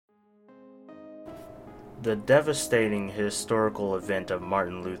The devastating historical event of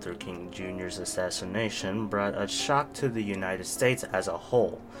Martin Luther King Jr.'s assassination brought a shock to the United States as a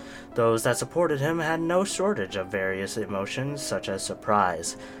whole. Those that supported him had no shortage of various emotions such as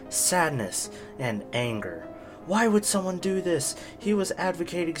surprise, sadness, and anger. Why would someone do this? He was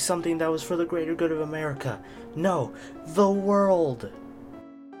advocating something that was for the greater good of America. No, the world.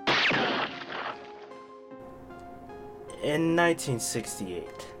 In 1968,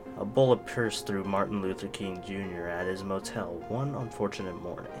 a bullet pierced through Martin Luther King Jr. at his motel one unfortunate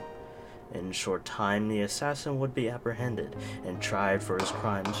morning. In short time, the assassin would be apprehended and tried for his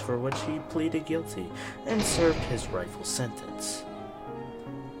crimes, for which he pleaded guilty and served his rightful sentence.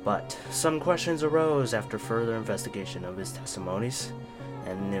 But some questions arose after further investigation of his testimonies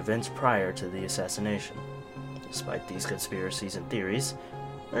and events prior to the assassination. Despite these conspiracies and theories,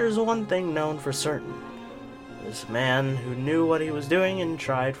 there is one thing known for certain. This man who knew what he was doing and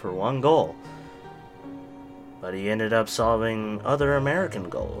tried for one goal. But he ended up solving other American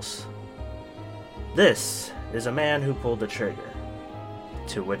goals. This is a man who pulled the trigger,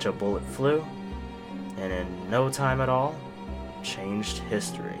 to which a bullet flew, and in no time at all, changed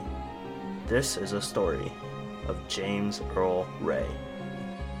history. This is a story of James Earl Ray.